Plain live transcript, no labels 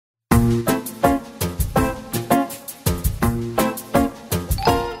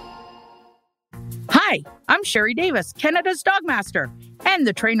Hi, I'm Sherry Davis, Canada's Dog Master, and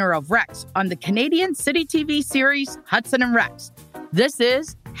the trainer of Rex on the Canadian City TV series Hudson and Rex. This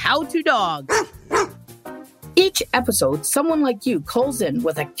is How to Dog. Each episode, someone like you calls in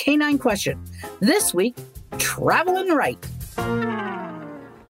with a canine question. This week, traveling right.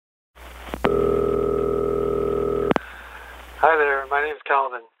 Hi there, my name's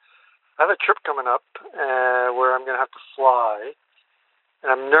Calvin. I have a trip coming up where I'm going to have to fly,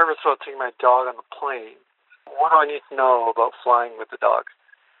 and I'm nervous about taking my dog on the plane. What do I need to know about flying with the dog?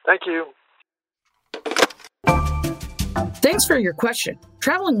 Thank you. Thanks for your question.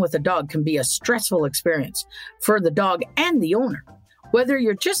 Traveling with a dog can be a stressful experience for the dog and the owner. Whether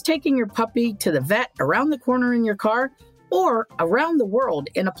you're just taking your puppy to the vet around the corner in your car or around the world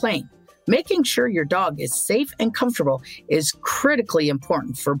in a plane, making sure your dog is safe and comfortable is critically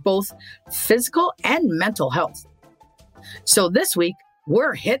important for both physical and mental health. So this week,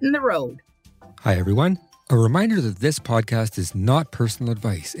 we're hitting the road. Hi, everyone. A reminder that this podcast is not personal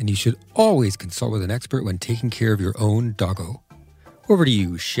advice, and you should always consult with an expert when taking care of your own doggo. Over to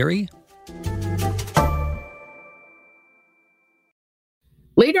you, Sherry.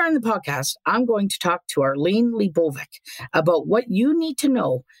 Later in the podcast, I'm going to talk to Arlene Leibovic about what you need to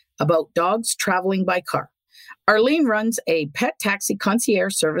know about dogs traveling by car. Arlene runs a pet taxi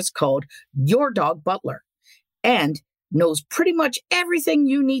concierge service called Your Dog Butler and knows pretty much everything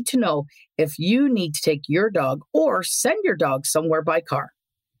you need to know if you need to take your dog or send your dog somewhere by car.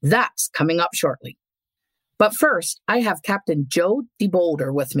 That's coming up shortly. But first, I have Captain Joe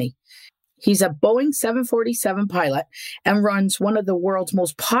DeBolder with me. He's a Boeing 747 pilot and runs one of the world's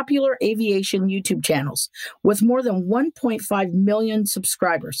most popular aviation YouTube channels with more than 1.5 million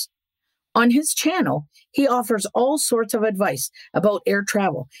subscribers. On his channel, he offers all sorts of advice about air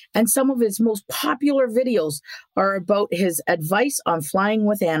travel, and some of his most popular videos are about his advice on flying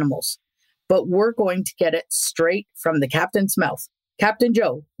with animals. But we're going to get it straight from the captain's mouth. Captain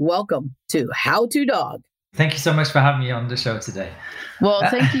Joe, welcome to How to Dog. Thank you so much for having me on the show today. Well,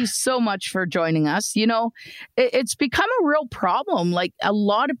 thank you so much for joining us. You know, it's become a real problem. Like, a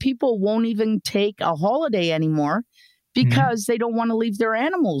lot of people won't even take a holiday anymore because they don't want to leave their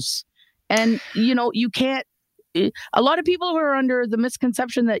animals. And, you know, you can't, a lot of people are under the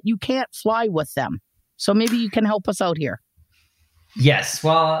misconception that you can't fly with them. So maybe you can help us out here. Yes,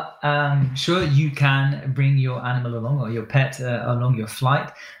 well, sure, you can bring your animal along or your pet along your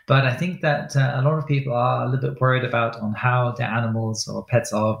flight. But I think that a lot of people are a little bit worried about on how their animals or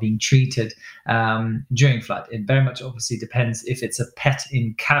pets are being treated during flight. It very much obviously depends if it's a pet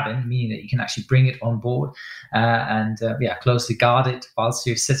in cabin, meaning that you can actually bring it on board and closely guard it whilst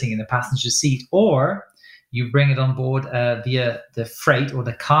you're sitting in the passenger seat, or you bring it on board via the freight or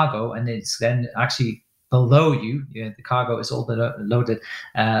the cargo, and it's then actually below you. The cargo is all loaded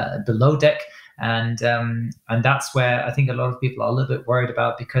below deck. And that's where I think a lot of people are a little bit worried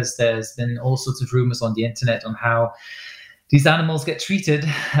about, because there's been all sorts of rumors on the internet on how these animals get treated,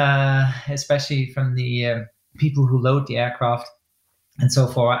 especially from the people who load the aircraft and so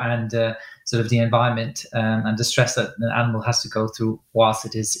forth, and sort of the environment and the stress that the animal has to go through whilst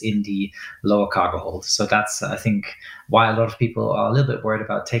it is in the lower cargo hold. So that's, I think, why a lot of people are a little bit worried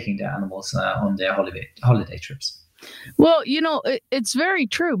about taking their animals on their holiday trips. Well, you know, it's very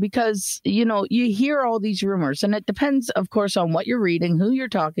true, because, you know, you hear all these rumors, and it depends, of course, on what you're reading, who you're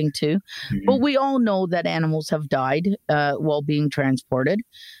talking to. But we all know that animals have died while being transported.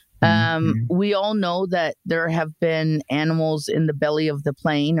 We all know that there have been animals in the belly of the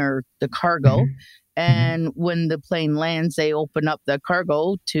plane or the cargo. And when the plane lands, they open up the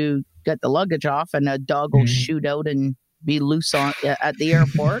cargo to get the luggage off, and a dog will shoot out and be loose at the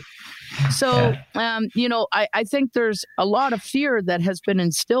airport. So, you know, I think there's a lot of fear that has been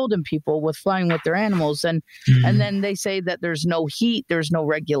instilled in people with flying with their animals. And then they say that there's no heat, there's no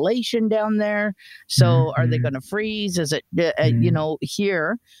regulation down there. So are they going to freeze? Is it, you know,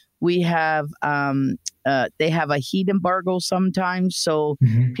 here we have, they have a heat embargo sometimes. So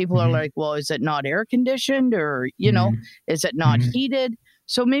people are like, well, is it not air conditioned, or, you know, is it not heated?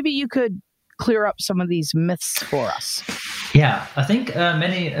 So maybe you could clear up some of these myths for us. Yeah, I think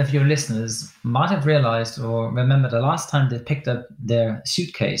many of your listeners might have realized or remember the last time they picked up their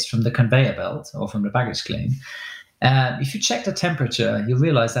suitcase from the conveyor belt or from the baggage claim. If you check the temperature, you'll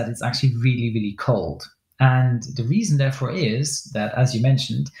realize that it's actually really, really cold. And the reason, therefore, is that, as you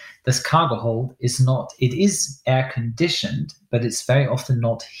mentioned, this cargo hold is air conditioned, but it's very often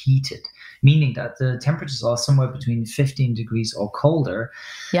not heated, meaning that the temperatures are somewhere between 15 degrees or colder.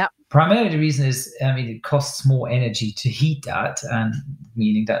 Yeah. Primarily, the reason is, it costs more energy to heat that, and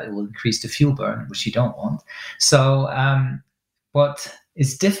meaning that it will increase the fuel burn, which you don't want. So what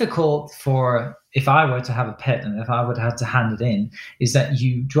it's difficult for, if I were to have a pet and if I would have to hand it in, is that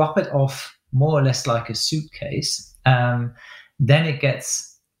you drop it off more or less like a suitcase. Then it gets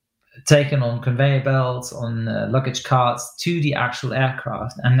taken on conveyor belts, on luggage carts to the actual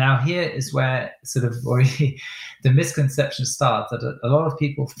aircraft. And now here is where sort of already the misconception starts, that a lot of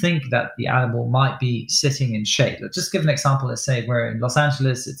people think that the animal might be sitting in shade. Let's just give an example. Let's say we're in Los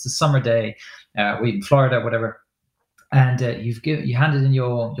Angeles, it's a summer day, we're in Florida, whatever. And you handed in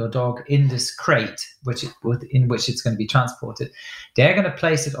your dog in this crate, in which it's going to be transported. They're going to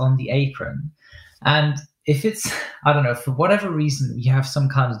place it on the apron. And if it's, I don't know, for whatever reason, you have some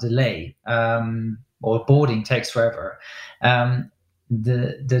kind of delay, or boarding takes forever,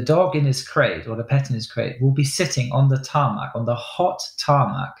 the dog in his crate, or the pet in his crate, will be sitting on the tarmac, on the hot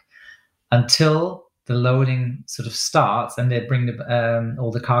tarmac, until the loading sort of starts, and they bring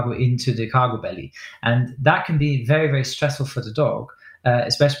all the cargo into the cargo belly. And that can be very, very stressful for the dog,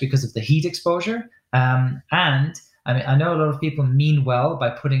 especially because of the heat exposure. And I mean, I know a lot of people mean well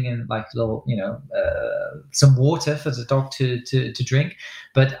by putting in like little, some water for the dog to drink,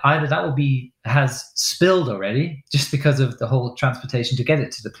 but either that has spilled already just because of the whole transportation to get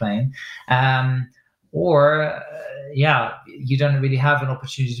it to the plane, or you don't really have an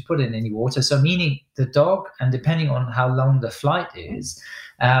opportunity to put in any water. So meaning the dog, and depending on how long the flight is,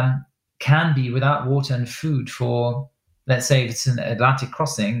 can be without water and food for, let's say if it's an Atlantic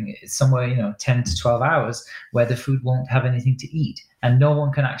crossing, it's somewhere, 10 to 12 hours where the food won't have anything to eat, and no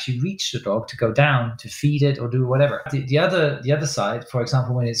one can actually reach the dog to go down to feed it or do whatever. The other side, for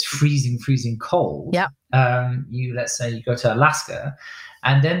example, when it's freezing cold, let's say you go to Alaska,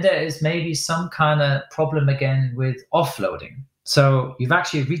 and then there is maybe some kind of problem again with offloading. So you've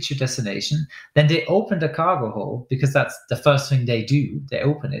actually reached your destination, then they open the cargo hold, because that's the first thing they do. They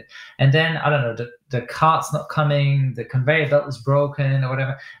open it. And then, I don't know, the cart's not coming, the conveyor belt is broken or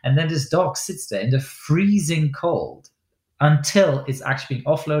whatever. And then this dog sits there in the freezing cold until it's actually being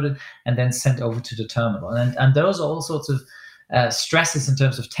offloaded and then sent over to the terminal. And those are all sorts of stresses in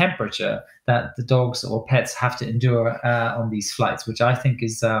terms of temperature that the dogs or pets have to endure on these flights, which I think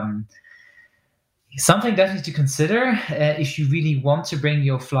is something definitely to consider if you really want to bring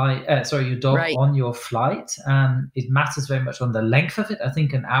your dog on your flight. It matters very much on the length of it. I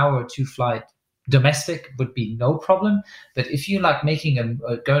think an hour or two flight domestic would be no problem. But if you like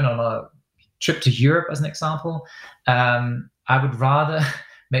going on a trip to Europe, as an example, I would rather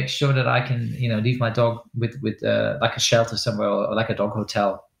make sure that I can, leave my dog with like a shelter somewhere, or like a dog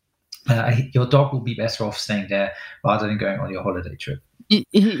hotel. Your dog will be better off staying there rather than going on your holiday trip.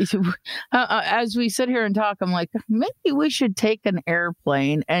 As we sit here and talk, I'm like, maybe we should take an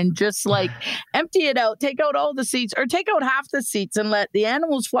airplane and just like empty it out, take out all the seats, or take out half the seats and let the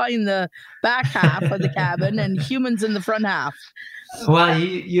animals fly in the back half of the cabin and humans in the front half. Well,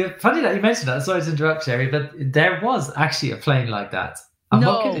 you're funny that you mentioned that. Sorry to interrupt, Jerry, but there was actually a plane like that. I'm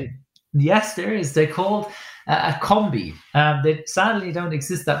not kidding. Yes, there is. They're called a Combi. They sadly don't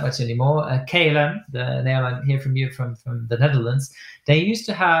exist that much anymore. KLM, the airline here from the Netherlands, they used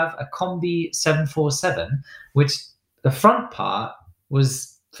to have a Combi 747, which the front part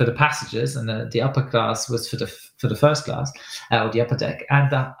was for the passengers, and the upper class was for the first class, or the upper deck,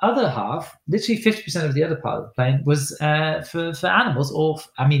 and the other half, literally 50% of the other part of the plane, was for animals, or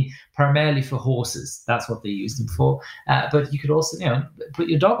primarily for horses. That's what they used them for. But you could also, put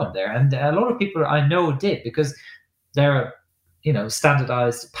your dog on there, and a lot of people I know did, because there are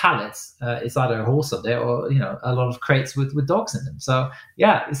standardized pallets. It's either a horse on there, or a lot of crates with dogs in them. So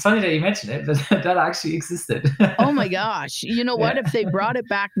yeah, it's funny that you mentioned it, but that actually existed. Oh my gosh! You know what? If they brought it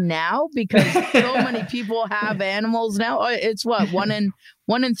back now, because so many people have animals now. It's what, one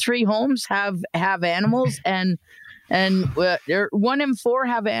in three homes have animals, and 1 in 4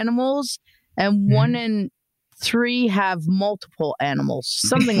 have animals, and 1 in 3 have multiple animals,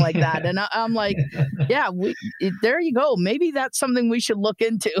 something like that. And I'm like, yeah, there you go. Maybe that's something we should look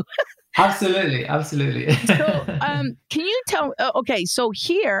into. Absolutely. So, can you tell? Okay, so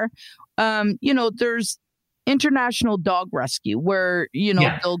here, there's international dog rescue where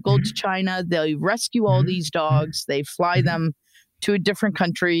they'll go to China, they'll rescue all these dogs, they fly them to a different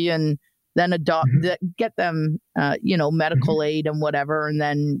country, and then get them, medical aid and whatever, and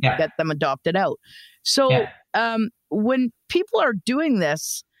then get them adopted out. So when people are doing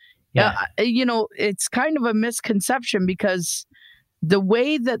this, it's kind of a misconception, because the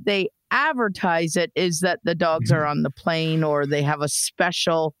way that they advertise it is that the dogs are on the plane, or they have a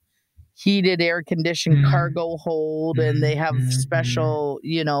special heated, air conditioned cargo hold, and they have special,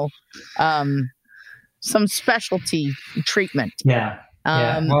 some specialty treatment.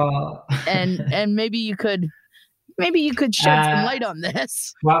 Well, and maybe you could Maybe you could shed some light on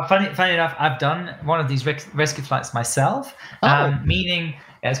this. Well, funny enough, I've done one of these rescue flights myself. Meaning,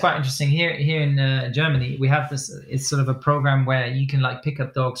 it's quite interesting. Here in Germany, we have this. It's sort of a program where you can like pick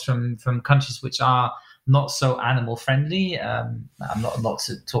up dogs from countries which are not so animal friendly. I'm not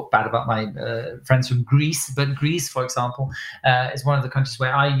to talk bad about my friends from Greece, but Greece, for example, is one of the countries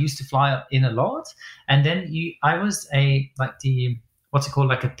where I used to fly in a lot. And then I was what's it called,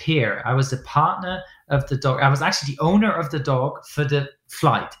 like a peer. I was the partner of the dog. I was actually the owner of the dog for the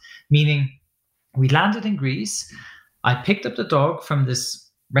flight, meaning we landed in Greece. I picked up the dog from this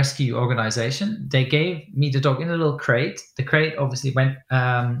rescue organization. They gave me the dog in a little crate. The crate obviously went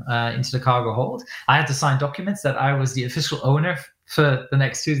into the cargo hold. I had to sign documents that I was the official owner for the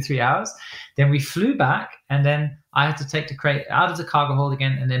next 2 to 3 hours. Then we flew back, and then I had to take the crate out of the cargo hold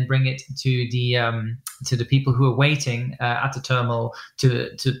again, and then bring it to the people who were waiting at the terminal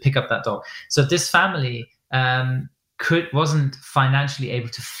to pick up that dog. So this family wasn't financially able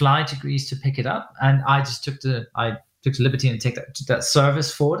to fly to Greece to pick it up, and I just took the liberty and take that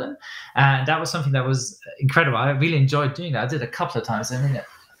service for them, and that was something that was incredible. I really enjoyed doing that. I did a couple of times.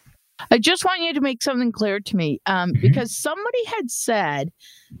 I just want you to make something clear to me, because somebody had said,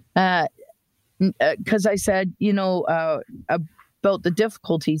 because I said, about the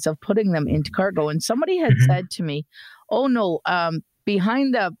difficulties of putting them into cargo, and somebody had said to me, "Oh no,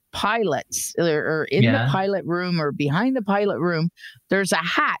 behind the pilots or in the pilot room or behind the pilot room, there's a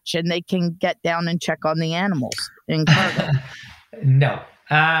hatch, and they can get down and check on the animals in cargo." No.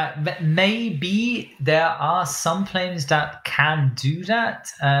 But maybe there are some planes that can do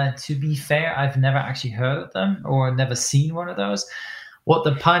that. To be fair, I've never actually heard of them or never seen one of those. What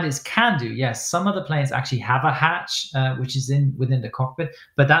the pilots can do, yes, some of the planes actually have a hatch, which is within the cockpit,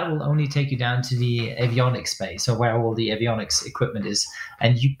 but that will only take you down to the avionics space, so where all the avionics equipment is,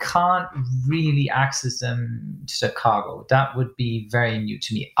 and you can't really access them to the cargo. That would be very new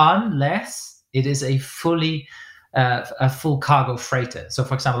to me, unless it is a full cargo freighter. So,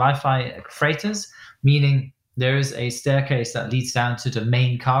 for example, I fly freighters, meaning there is a staircase that leads down to the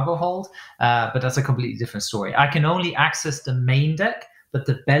main cargo hold, but that's a completely different story. I can only access the main deck, but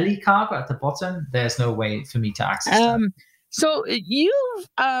the belly cargo at the bottom, there's no way for me to access that. So you've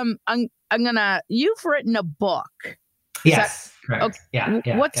written a book. Yes, correct. Okay.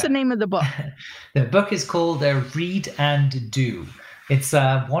 Yeah. What's the name of the book? The book is called Read and Do. It's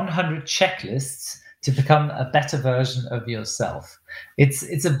 100 checklists to become a better version of yourself.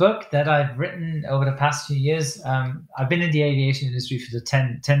 It's a book that I've written over the past few years. I've been in the aviation industry for the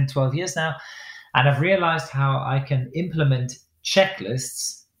 10, 12 years now, and I've realized how I can implement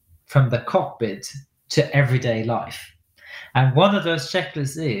checklists from the cockpit to everyday life. And one of those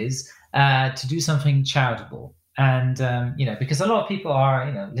checklists is to do something charitable. And, because a lot of people are,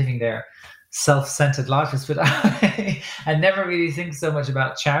 living their self-centered lives and never really think so much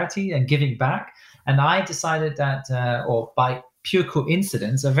about charity and giving back. And I decided that, or by pure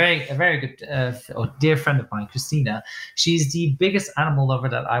coincidence, a very good or dear friend of mine, Christina, she's the biggest animal lover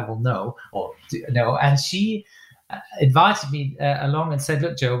that I will know, and she invited me along and said,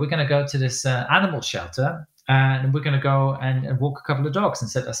 "Look, Joe, we're going to go to this animal shelter, and we're going to go and walk a couple of dogs." And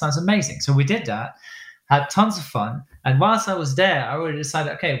said, "That sounds amazing." So we did that, had tons of fun, and whilst I was there, I already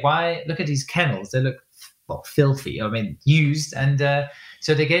decided, okay, why look at these kennels? They look filthy, used, and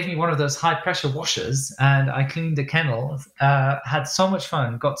so they gave me one of those high-pressure washers, and I cleaned the kennels, had so much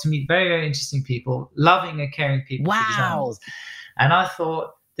fun, got to meet very, very interesting people, loving and caring people for these animals. And I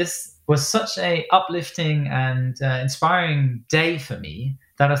thought this was such a uplifting and inspiring day for me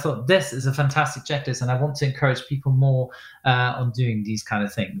that I thought this is a fantastic checklist, and I want to encourage people more on doing these kind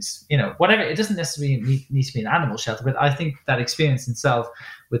of things. Whatever, it doesn't necessarily need to be an animal shelter, but I think that experience itself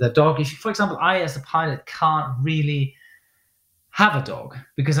with a dog, if, for example, I as a pilot can't really have a dog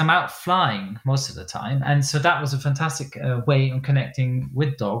because I'm out flying most of the time. And so that was a fantastic way of connecting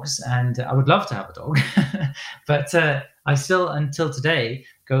with dogs. And I would love to have a dog, but I still, until today,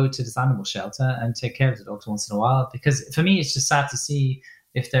 go to this animal shelter and take care of the dogs once in a while, because for me, it's just sad to see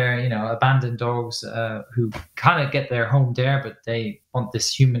if they're, abandoned dogs who kind of get their home there, but they want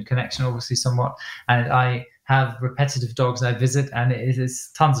this human connection, obviously, somewhat. And I have repetitive dogs I visit, and it is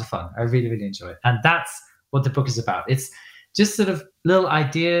tons of fun. I really, really enjoy it. And that's what the book is about. It's just sort of little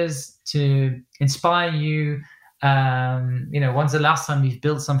ideas to inspire you. When's the last time you've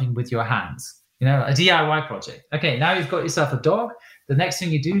built something with your hands? A DIY project. Okay, now you've got yourself a dog. The next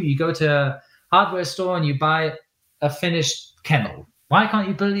thing you do, you go to a hardware store and you buy a finished kennel. Why can't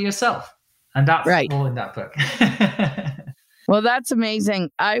you build it yourself? And that's all in that book. Well, that's amazing.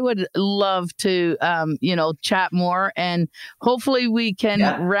 I would love to, chat more, and hopefully we can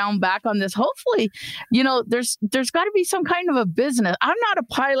round back on this. Hopefully, there's got to be some kind of a business. I'm not a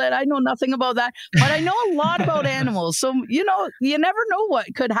pilot. I know nothing about that, but I know a lot about animals. So, you never know what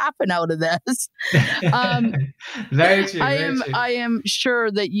could happen out of this. Very true. I am sure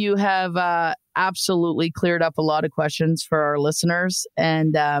that you have absolutely cleared up a lot of questions for our listeners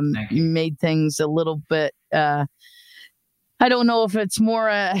and made things a little bit I don't know if it's more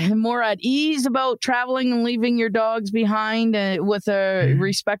at ease about traveling and leaving your dogs behind with a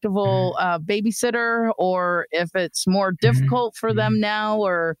respectable babysitter, or if it's more difficult for them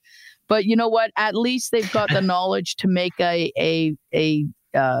now. But you know what? At least they've got the knowledge to make a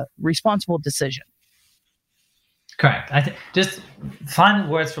responsible decision. Correct. I think just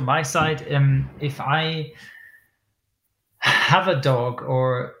final words from my side. If I have a dog,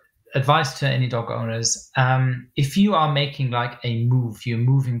 or advice to any dog owners, if you are making like a move, you're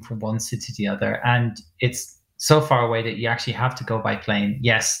moving from one city to the other, and it's so far away that you actually have to go by plane,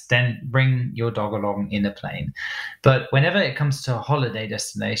 yes, then bring your dog along in a plane. But whenever it comes to holiday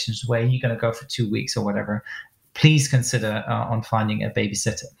destinations where you're going to go for 2 weeks or whatever, please consider on finding a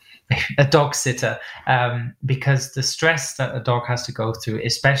babysitter, a dog sitter, because the stress that a dog has to go through,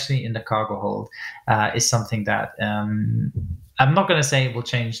 especially in the cargo hold, is something that I'm not going to say it will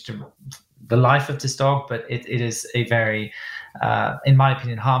change the life of this dog, but it is a very, in my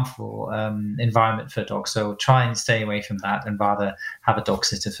opinion, harmful environment for dogs. So try and stay away from that, and rather have a dog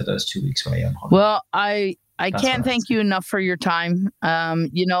sitter for those 2 weeks while you're on holiday. Well, I can't thank you enough for your time.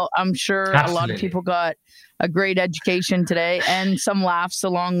 I'm sure a lot of people got a great education today and some laughs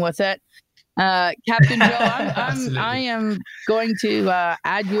along with it. Captain Joe, I am going to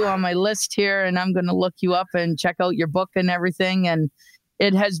add you on my list here, and I'm going to look you up and check out your book and everything. And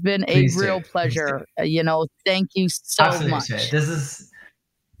it has been a real pleasure. Thank you so much. This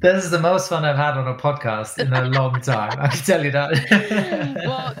is the most fun I've had on a podcast in a long time. I can tell you that.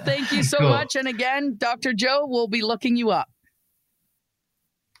 Well, thank you so much. And again, Dr. Joe, we'll be looking you up.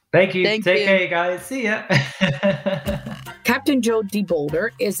 Thank you. Take care, guys. See ya. Captain Joe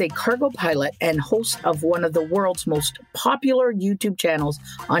DeBolder is a cargo pilot and host of one of the world's most popular YouTube channels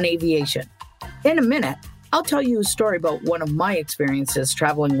on aviation. In a minute, I'll tell you a story about one of my experiences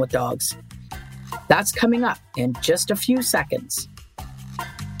traveling with dogs. That's coming up in just a few seconds.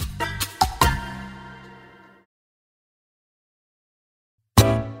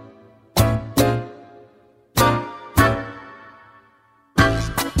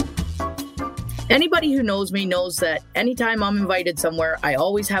 Anybody who knows me knows that anytime I'm invited somewhere, I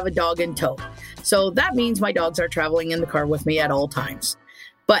always have a dog in tow. So that means my dogs are traveling in the car with me at all times.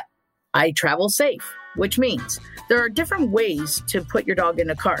 But I travel safe, which means there are different ways to put your dog in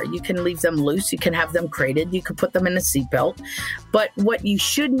a car. You can leave them loose, you can have them crated, you can put them in a seatbelt. But what you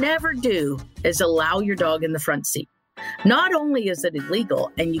should never do is allow your dog in the front seat. Not only is it illegal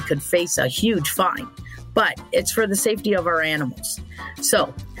and you could face a huge fine, but it's for the safety of our animals.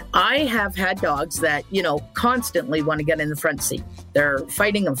 So I have had dogs that, constantly want to get in the front seat. They're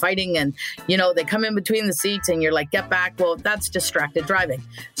fighting and they come in between the seats and you're like, get back. Well, that's distracted driving.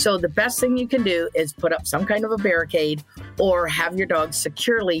 So the best thing you can do is put up some kind of a barricade or have your dog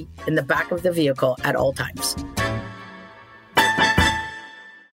securely in the back of the vehicle at all times.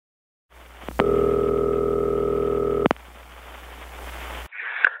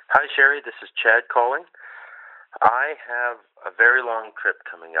 Hi, Sherry. This is Chad calling. I have a very long trip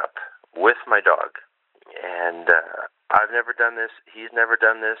coming up with my dog, and I've never done this. He's never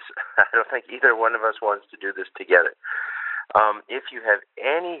done this. I don't think either one of us wants to do this together. If you have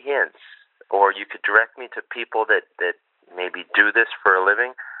any hints, or you could direct me to people that maybe do this for a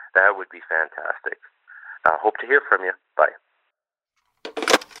living, that would be fantastic. Hope to hear from you. Bye.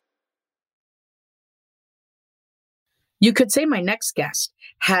 You could say my next guest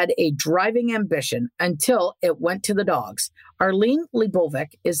had a driving ambition until it went to the dogs. Arlene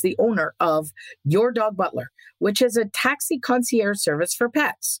Libovic is the owner of Your Dog Butler, which is a taxi concierge service for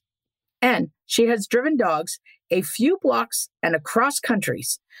pets. And she has driven dogs a few blocks and across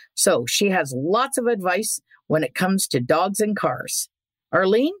countries. So she has lots of advice when it comes to dogs and cars.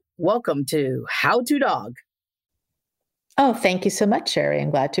 Arlene, welcome to How to Dog. Oh, thank you so much, Sherry. I'm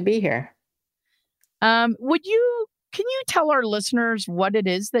glad to be here. Can you tell our listeners what it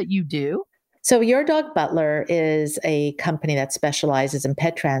is that you do? So Your Dog Butler is a company that specializes in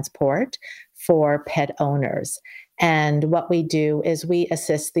pet transport for pet owners. And what we do is we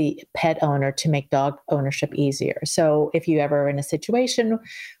assist the pet owner to make dog ownership easier. So if you ever are in a situation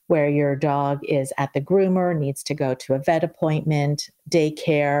where your dog is at the groomer, needs to go to a vet appointment,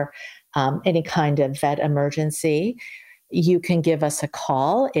 daycare, any kind of vet emergency, you can give us a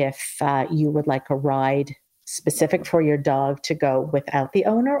call if you would like a ride specific for your dog to go without the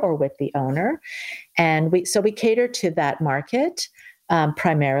owner or with the owner. And we cater to that market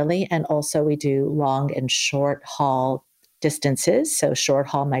primarily. And also we do long and short haul distances. So short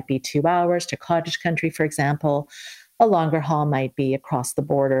haul might be 2 hours to cottage country, for example. A longer haul might be across the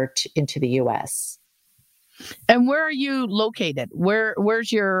border into the US. And where are you located?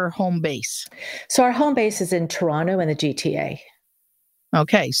 Where's your home base? So our home base is in Toronto in the GTA.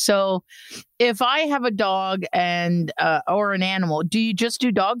 Okay, so if I have a dog and or an animal, do you just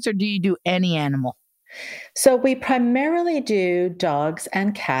do dogs or do you do any animal? So we primarily do dogs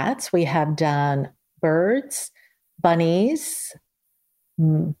and cats. We have done birds, bunnies,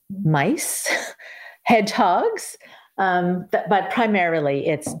 mice, hedgehogs, but primarily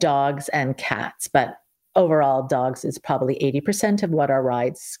it's dogs and cats. But overall, dogs is probably 80% of what our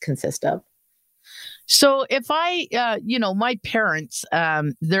rides consist of. So if I, my parents,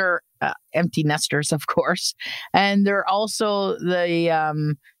 they're empty nesters, of course, and they're also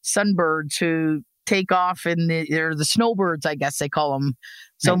the sunbirds who take off they're the snowbirds, I guess they call them.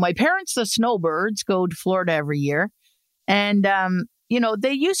 So my parents, the snowbirds, go to Florida every year. And,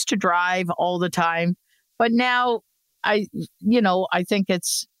 they used to drive all the time. But now I think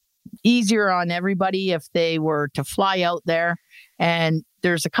it's easier on everybody if they were to fly out there. And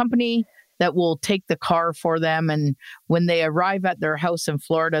there's a company that will take the car for them. And when they arrive at their house in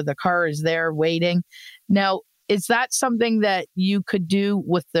Florida, the car is there waiting. Now, is that something that you could do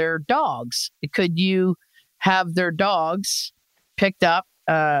with their dogs? Could you have their dogs picked up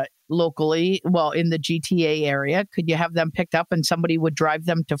locally, in the GTA area? Could you have them picked up and somebody would drive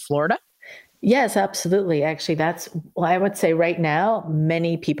them to Florida? Yes, absolutely. Actually, I would say right now,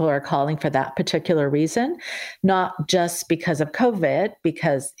 many people are calling for that particular reason, not just because of COVID,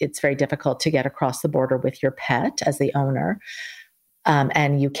 because it's very difficult to get across the border with your pet as the owner.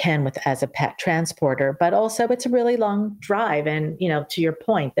 And you can as a pet transporter, but also it's a really long drive. And, to your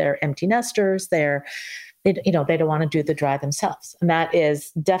point, they're empty nesters. They don't want to do the drive themselves. And that is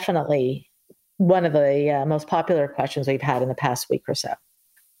definitely one of the most popular questions we've had in the past week or so.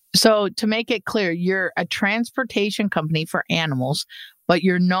 So to make it clear, you're a transportation company for animals, but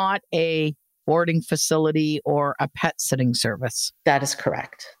you're not a boarding facility or a pet sitting service. That is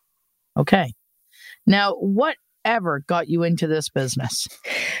correct. Okay. Now, whatever got you into this business?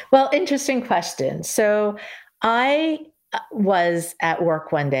 Well, interesting question. So I was at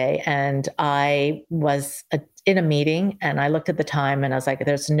work one day and I was in a meeting and I looked at the time and I was like,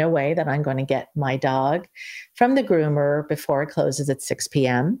 there's no way that I'm going to get my dog from the groomer before it closes at 6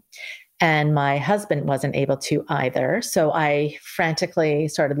 p.m. And my husband wasn't able to either. So I frantically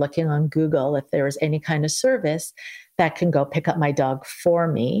started looking on Google if there was any kind of service that can go pick up my dog for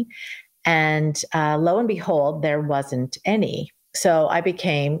me. And lo and behold, there wasn't any. So I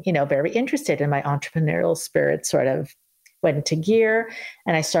became, very interested in my entrepreneurial spirit, sort of went into gear,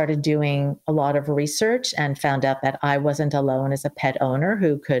 and I started doing a lot of research and found out that I wasn't alone as a pet owner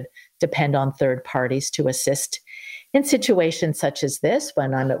who could depend on third parties to assist in situations such as this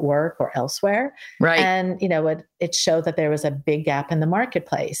when I'm at work or elsewhere. Right. And, it showed that there was a big gap in the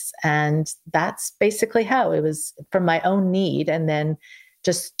marketplace. And that's basically how it was, from my own need. And then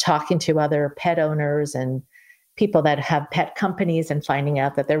just talking to other pet owners and people that have pet companies and finding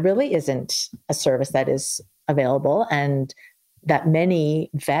out that there really isn't a service that is available and that many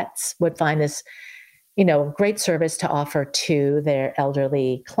vets would find this, great service to offer to their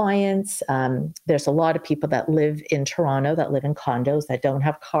elderly clients. There's a lot of people that live in Toronto that live in condos that don't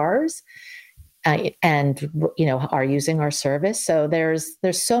have cars and are using our service. So there's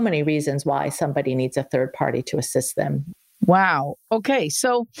so many reasons why somebody needs a third party to assist them. Wow. Okay.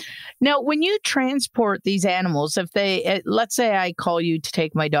 So now when you transport these animals, if let's say I call you to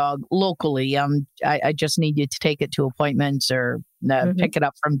take my dog locally, I just need you to take it to appointments or pick it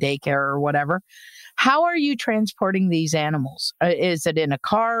up from daycare or whatever. How are you transporting these animals? Is it in a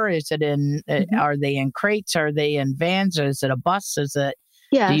car? Is it are they in crates? Are they in vans? Or is it a bus?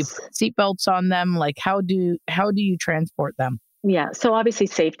 Yes. Do you put seatbelts on them? Like how do you transport them? Yeah. So obviously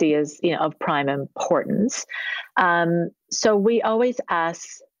safety is, of prime importance. So we always ask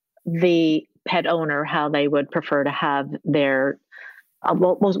the pet owner how they would prefer to have their,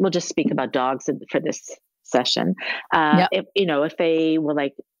 we'll just speak about dogs for this session. If they would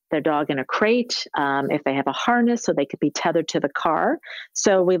like their dog in a crate, if they have a harness so they could be tethered to the car.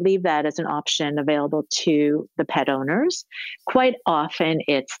 So we leave that as an option available to the pet owners. Quite often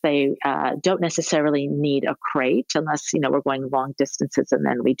they don't necessarily need a crate unless, we're going long distances, and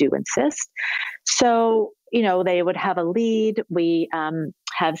then we do insist. So they would have a lead. We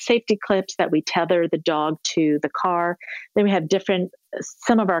have safety clips that we tether the dog to the car. Then we have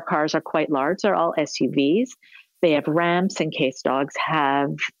some of our cars are quite large. They're all SUVs. They have ramps in case dogs have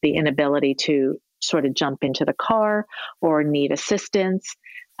the inability to sort of jump into the car or need assistance.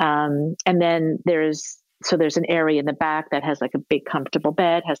 And then there's an area in the back that has like a big comfortable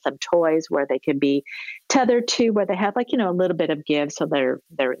bed, has some toys where they can be tethered to, where they have like, a little bit of give so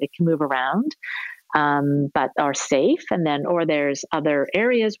they can move around, but are safe. And then, or there's other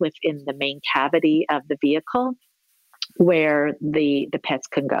areas within the main cavity of the vehicle where the pets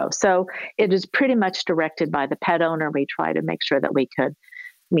can go. So it is pretty much directed by the pet owner. We try to make sure that we could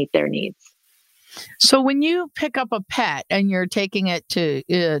meet their needs. So when you pick up a pet and you're taking it to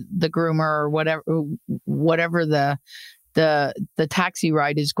the groomer or whatever the taxi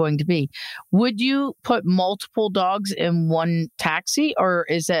ride is going to be, would you put multiple dogs in one taxi, or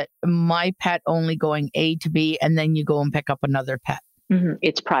is it my pet only going A to B and then you go and pick up another pet? Mm-hmm.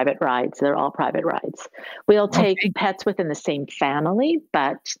 It's private rides. They're all private rides. We'll take pets within the same family,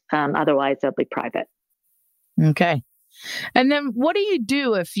 but otherwise they'll be private. Okay. And then what do you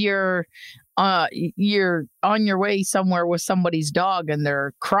do if you're on your way somewhere with somebody's dog and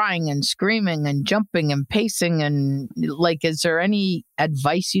they're crying and screaming and jumping and pacing, and like, is there any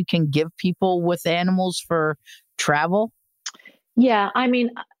advice you can give people with animals for travel? Yeah, I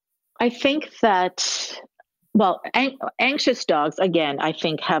mean, I think that, anxious dogs, again, I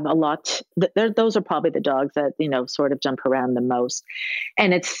think have a lot, those are probably the dogs that, sort of jump around the most.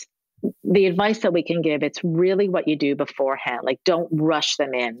 And it's the advice that we can give. It's really what you do beforehand. Like, don't rush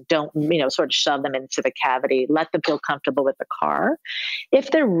them in. Don't, sort of shove them into the cavity. Let them feel comfortable with the car. If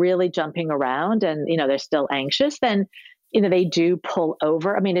they're really jumping around and, they're still anxious, then, they do pull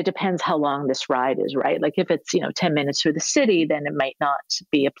over. I mean, it depends how long this ride is, right? Like if it's, 10 minutes through the city, then it might not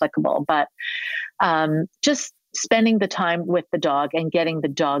be applicable. But just spending the time with the dog and getting the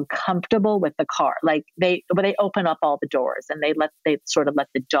dog comfortable with the car. Like they open up all the doors and they sort of let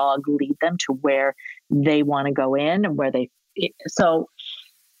the dog lead them to where they want to go in and so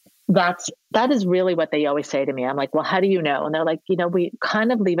that is really what they always say to me. I'm like, well, how do you know? And they're like, we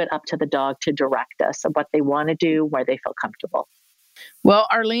kind of leave it up to the dog to direct us of what they want to do, where they feel comfortable. Well,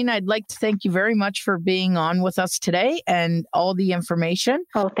 Arlene, I'd like to thank you very much for being on with us today and all the information.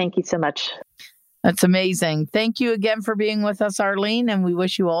 Oh, thank you so much. That's amazing. Thank you again for being with us, Arlene, and we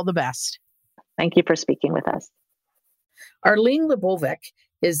wish you all the best. Thank you for speaking with us. Arlene Lebovic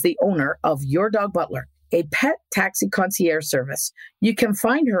is the owner of Your Dog Butler, a pet taxi concierge service. You can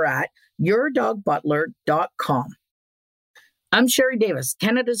find her at yourdogbutler.com. I'm Sherry Davis,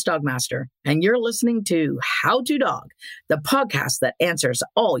 Canada's Dog Master, and you're listening to How to Dog, the podcast that answers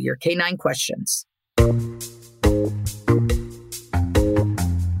all your canine questions.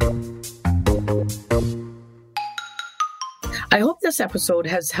 I hope this episode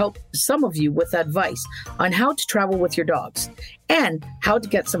has helped some of you with advice on how to travel with your dogs and how to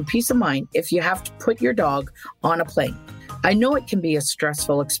get some peace of mind if you have to put your dog on a plane. I know it can be a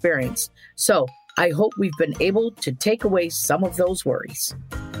stressful experience, so I hope we've been able to take away some of those worries.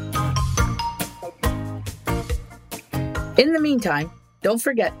 In the meantime, don't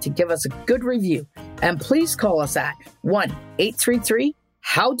forget to give us a good review and please call us at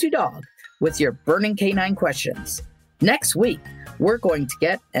 1-833-HOW-TO-DOG with your burning canine questions. Next week, we're going to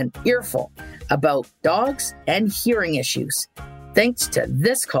get an earful about dogs and hearing issues, thanks to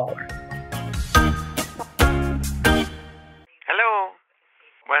this caller. Hello.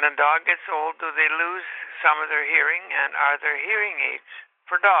 When a dog gets old, do they lose some of their hearing, and are there hearing aids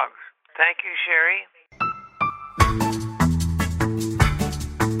for dogs? Thank you, Sherry.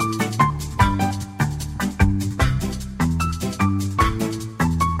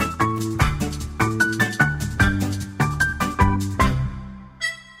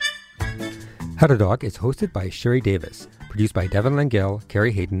 How to Dog is hosted by Sherry Davis, produced by Devin Langell,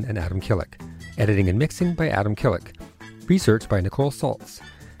 Carrie Hayden, and Adam Killick. Editing and mixing by Adam Killick. Research by Nicole Saltz.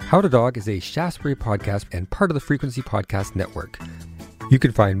 How to Dog is a Shaftesbury podcast and part of the Frequency Podcast Network. You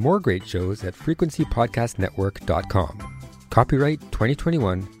can find more great shows at frequencypodcastnetwork.com. Copyright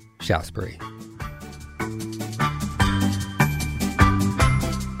 2021, Shaftesbury.